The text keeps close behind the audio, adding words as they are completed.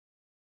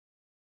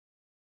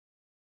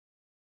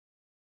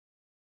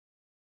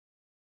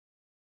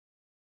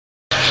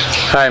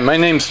Hi, my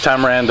name's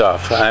Tom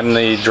Randolph. I'm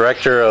the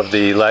director of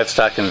the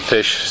Livestock and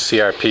Fish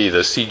CRP,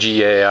 the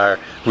CGAR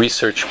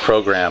research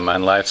program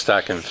on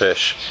livestock and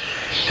fish.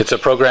 It's a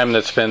program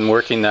that's been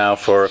working now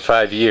for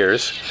 5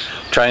 years,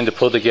 trying to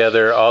pull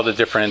together all the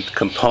different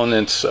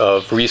components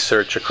of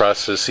research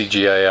across the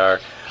CGIAR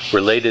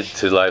related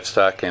to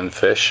livestock and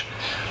fish,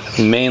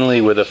 mainly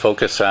with a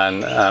focus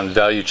on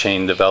value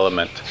chain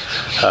development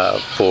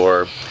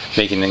for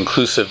making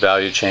inclusive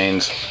value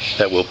chains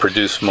that will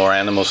produce more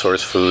animal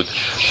source food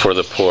for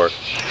the poor.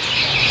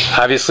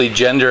 Obviously,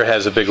 gender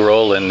has a big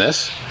role in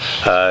this,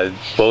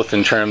 both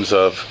in terms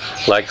of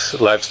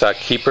livestock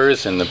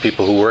keepers and the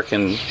people who work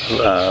in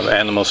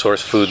animal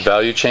source food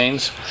value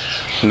chains.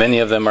 Many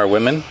of them are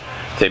women.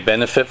 They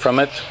benefit from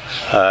it.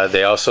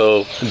 They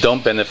also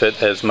don't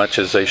benefit as much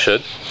as they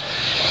should.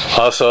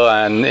 Also,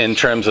 in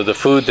terms of the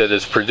food that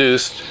is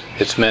produced,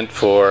 it's meant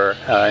for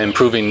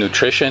improving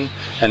nutrition,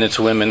 and it's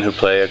women who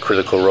play a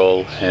critical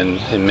role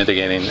in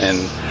mitigating and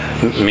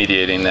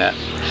mediating that.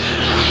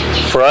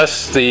 For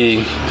us,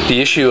 the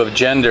issue of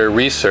gender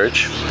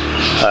research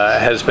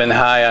has been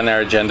high on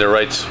our agenda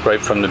right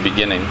from the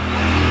beginning.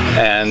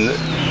 And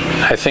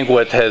I think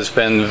what has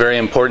been very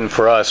important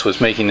for us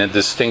was making a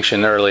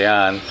distinction early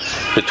on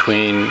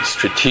between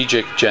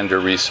strategic gender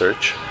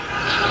research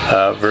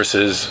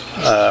versus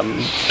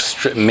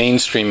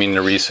mainstreaming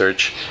the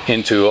research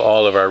into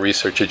all of our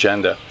research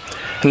agenda.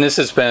 And this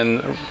has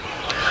been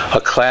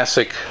a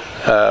classic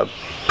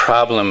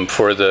problem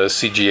for the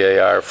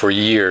CGAR for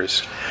years.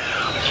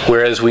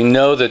 Whereas we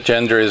know that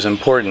gender is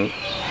important,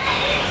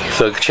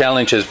 the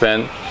challenge has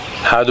been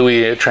how do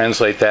we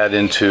translate that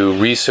into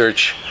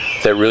research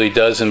that really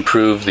does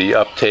improve the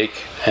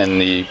uptake and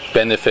the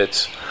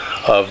benefits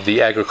of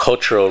the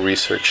agricultural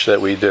research that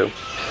we do.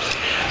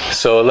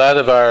 So a lot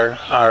of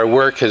our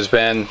work has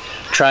been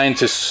trying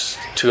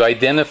to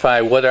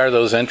identify what are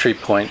those entry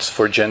points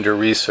for gender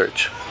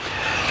research.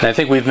 And I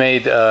think we've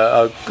made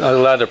a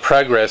lot of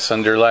progress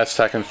under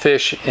livestock and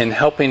fish in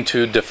helping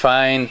to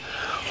define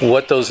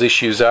what those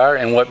issues are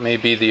and what may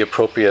be the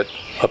appropriate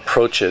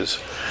approaches.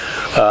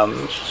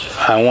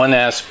 On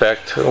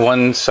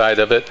one side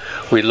of it,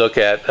 we look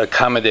at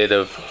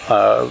accommodative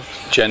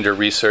gender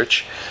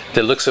research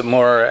that looks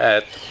more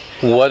at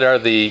what are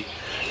the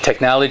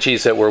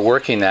technologies that we're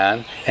working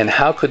on and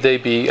how could they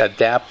be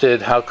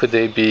adapted, how could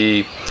they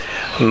be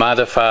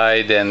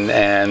modified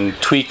and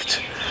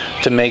tweaked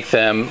to make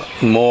them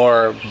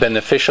more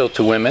beneficial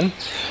to women,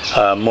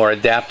 more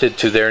adapted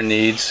to their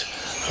needs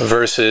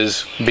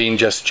versus being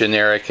just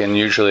generic and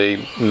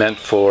usually meant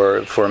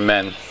for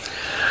men.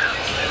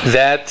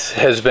 That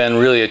has been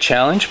really a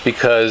challenge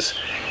because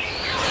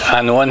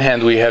on the one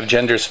hand we have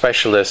gender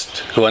specialists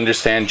who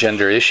understand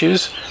gender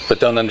issues but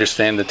don't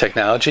understand the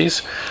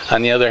technologies.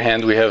 On the other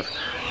hand, we have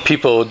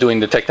people doing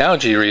the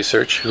technology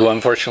research who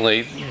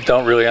unfortunately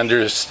don't really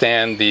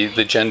understand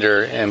the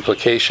gender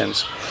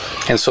implications.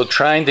 And so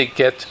trying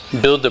to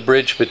build the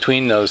bridge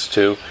between those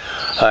two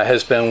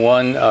has been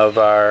one of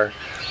our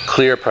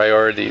clear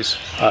priorities,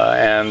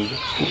 and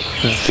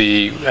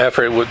the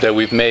effort that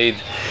we've made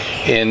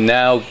in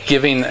now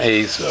giving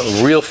a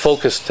real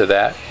focus to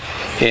that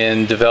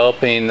in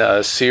developing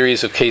a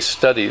series of case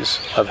studies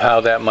of how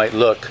that might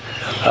look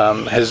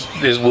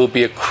will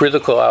be a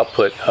critical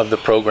output of the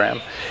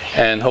program,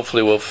 and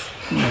hopefully will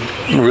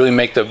really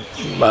make the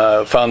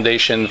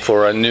foundation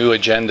for a new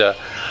agenda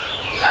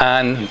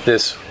on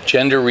this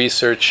gender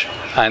research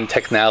on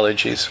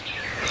technologies.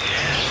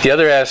 The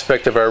other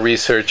aspect of our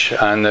research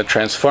on the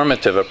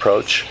transformative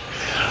approach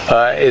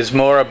is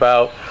more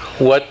about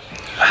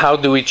how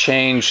do we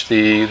change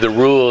the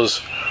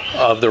rules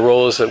of the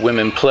roles that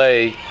women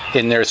play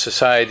in their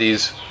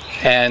societies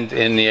and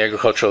in the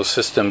agricultural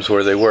systems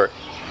where they work.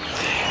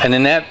 And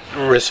in that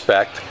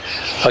respect,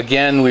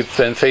 again, we've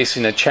been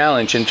facing a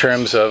challenge in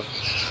terms of,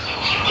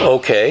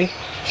 okay,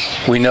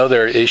 we know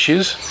there are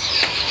issues,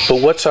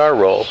 but what's our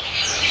role?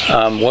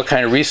 What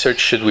kind of research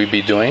should we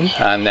be doing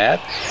on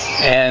that?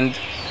 And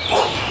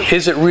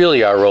is it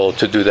really our role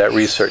to do that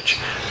research?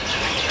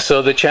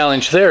 So the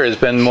challenge there has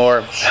been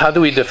more, how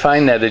do we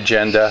define that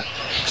agenda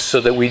so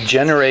that we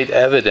generate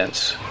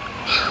evidence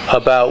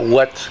about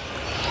what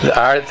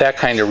that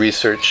kind of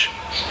research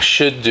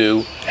should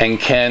do and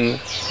can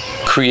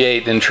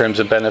create in terms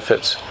of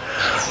benefits?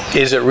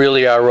 Is it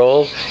really our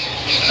role?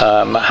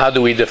 How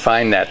do we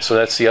define that? So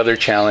that's the other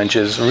challenge,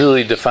 is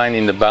really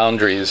defining the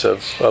boundaries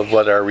of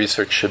what our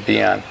research should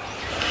be on.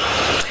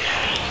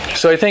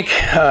 So I think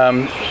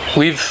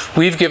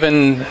we've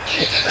given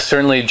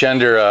certainly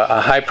gender a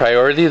high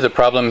priority. The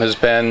problem has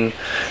been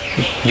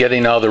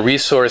getting all the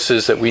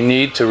resources that we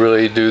need to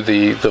really do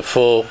the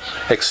full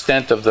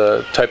extent of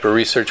the type of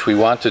research we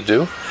want to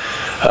do.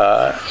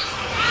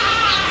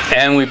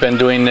 And we've been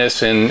doing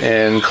this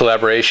in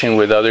collaboration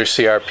with other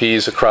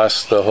CRPs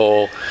across the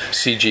whole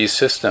CG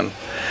system.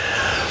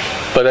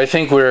 But I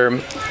think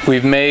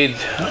we've made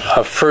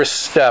a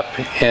first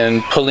step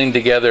in pulling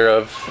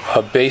together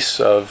a base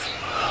of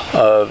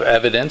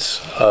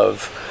evidence,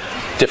 of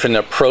different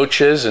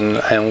approaches and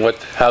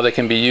how they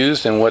can be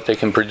used and what they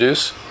can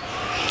produce.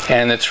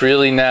 And it's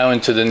really now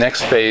into the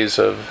next phase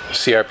of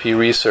CRP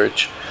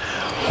research,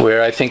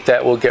 where I think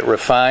that will get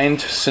refined,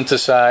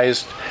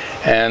 synthesized,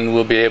 and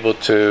we'll be able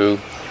to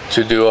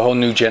do a whole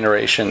new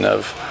generation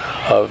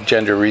of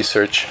gender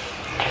research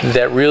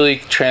that really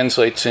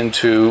translates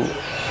into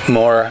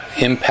more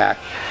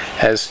impact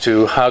as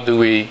to how do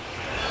we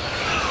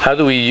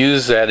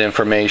use that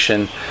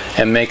information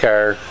and make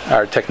our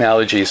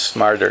technologies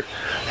smarter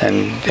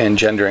and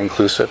gender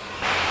inclusive.